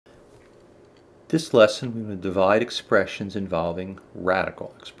This lesson we will divide expressions involving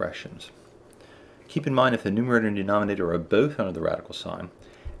radical expressions. Keep in mind if the numerator and denominator are both under the radical sign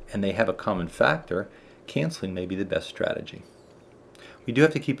and they have a common factor, canceling may be the best strategy. We do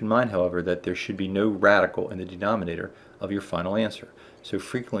have to keep in mind, however, that there should be no radical in the denominator of your final answer, so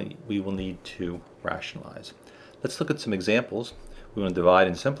frequently we will need to rationalize. Let's look at some examples. We want to divide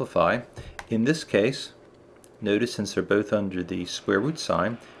and simplify. In this case, notice since they're both under the square root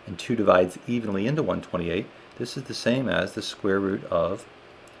sign and 2 divides evenly into 128, this is the same as the square root of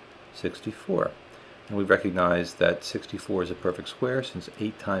 64. And we recognize that 64 is a perfect square since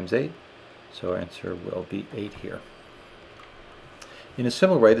 8 times 8, so our answer will be 8 here. In a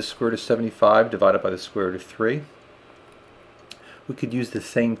similar way, the square root of 75 divided by the square root of 3. We could use the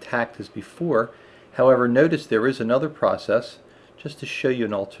same tact as before. However, notice there is another process. Just to show you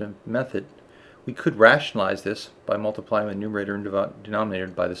an alternate method, we could rationalize this by multiplying the numerator and denominator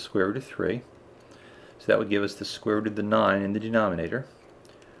by the square root of 3. So that would give us the square root of the 9 in the denominator,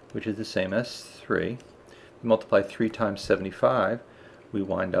 which is the same as 3. We multiply 3 times 75, we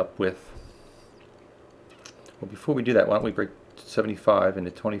wind up with, well, before we do that, why don't we break 75 into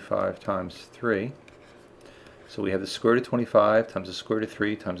 25 times 3. So we have the square root of 25 times the square root of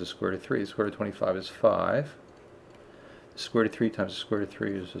 3 times the square root of 3. The square root of 25 is 5. The square root of 3 times the square root of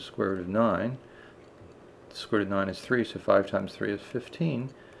 3 is the square root of 9. The square root of 9 is 3, so 5 times 3 is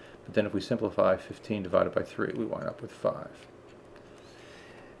 15. But then if we simplify 15 divided by 3, we wind up with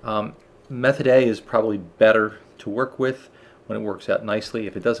 5. Method A is probably better to work with when it works out nicely.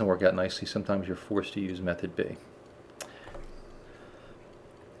 If it doesn't work out nicely, sometimes you're forced to use method B.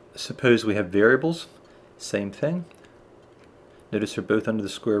 Suppose we have variables, same thing. Notice they're both under the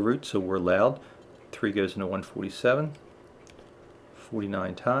square root, so we're allowed. 3 goes into 147,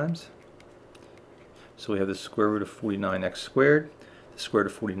 49 times. So we have the square root of 49x squared. The square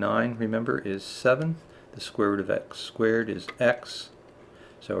root of 49, remember, is 7. The square root of x squared is x.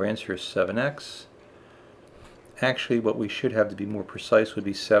 So our answer is 7x. Actually, what we should have to be more precise would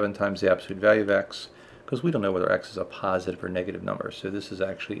be 7 times the absolute value of x, because we don't know whether x is a positive or negative number. So this is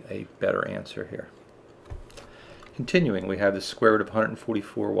actually a better answer here. Continuing, we have the square root of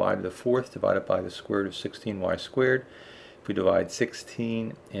 144y to the 4th divided by the square root of 16y squared. If we divide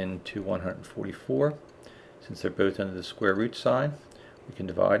 16 into 144, since they're both under the square root sign, we can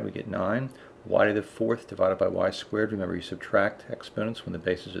divide, we get 9. Y to the 4th divided by y squared. Remember, you subtract exponents when the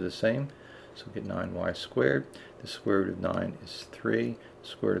bases are the same. So we get 9y squared. The square root of 9 is 3. The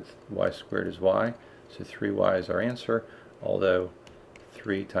square root of y squared is y. So 3y is our answer, although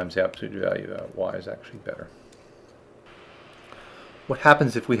 3 times the absolute value of y is actually better. What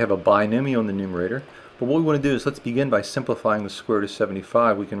happens if we have a binomial in the numerator? Well, what we want to do is let's begin by simplifying the square root of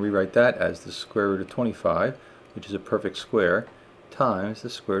 75. We can rewrite that as the square root of 25, which is a perfect square, times the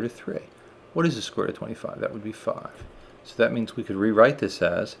square root of 3. What is the square root of 25? That would be 5. So that means we could rewrite this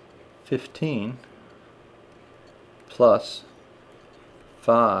as 15 plus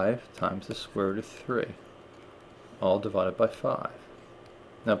 5 times the square root of 3, all divided by 5.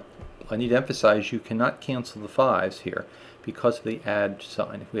 Now, I need to emphasize you cannot cancel the 5's here because of the add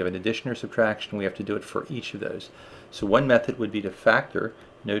sign. If we have an addition or subtraction, we have to do it for each of those. So one method would be to factor.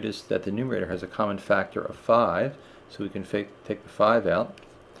 Notice that the numerator has a common factor of 5, so we can take the 5 out.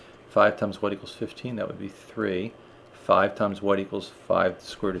 5 times what equals 15, that would be 3. 5 times what equals 5 the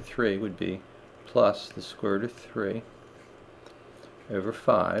square root of 3 would be plus the square root of 3 over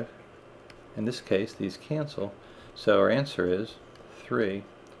 5. In this case, these cancel, so our answer is 3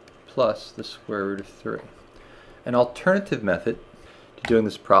 plus the square root of 3. An alternative method to doing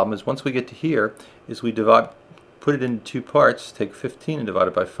this problem is once we get to here, is we put it into two parts, take 15 and divide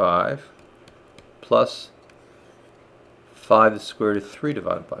it by 5, plus 5 the square root of 3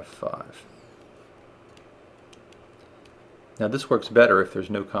 divided by 5. Now this works better if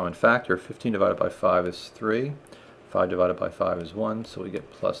there's no common factor. 15 divided by 5 is 3. 5 divided by 5 is 1, so we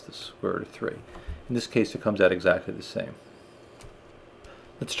get plus the square root of 3. In this case, it comes out exactly the same.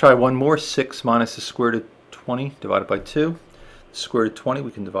 Let's try one more. 6 minus the square root of 20 divided by 2. The square root of 20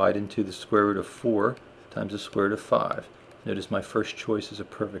 we can divide into the square root of 4 times the square root of 5. Notice my first choice is a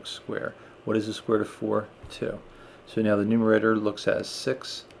perfect square. What is the square root of 4? 2. So now the numerator looks as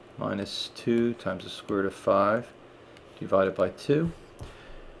 6 minus 2 times the square root of 5 divided by 2.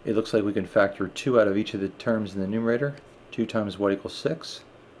 It looks like we can factor 2 out of each of the terms in the numerator. 2 times what equals 6?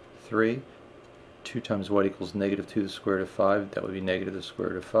 3. 2 times what equals negative 2 to the square root of 5? That would be negative the square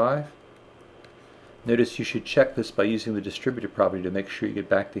root of 5. Notice you should check this by using the distributive property to make sure you get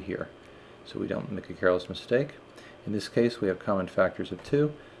back to here, so we don't make a careless mistake. In this case, we have common factors of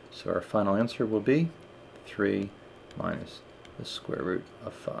 2, so our final answer will be 3 minus the square root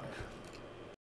of 5.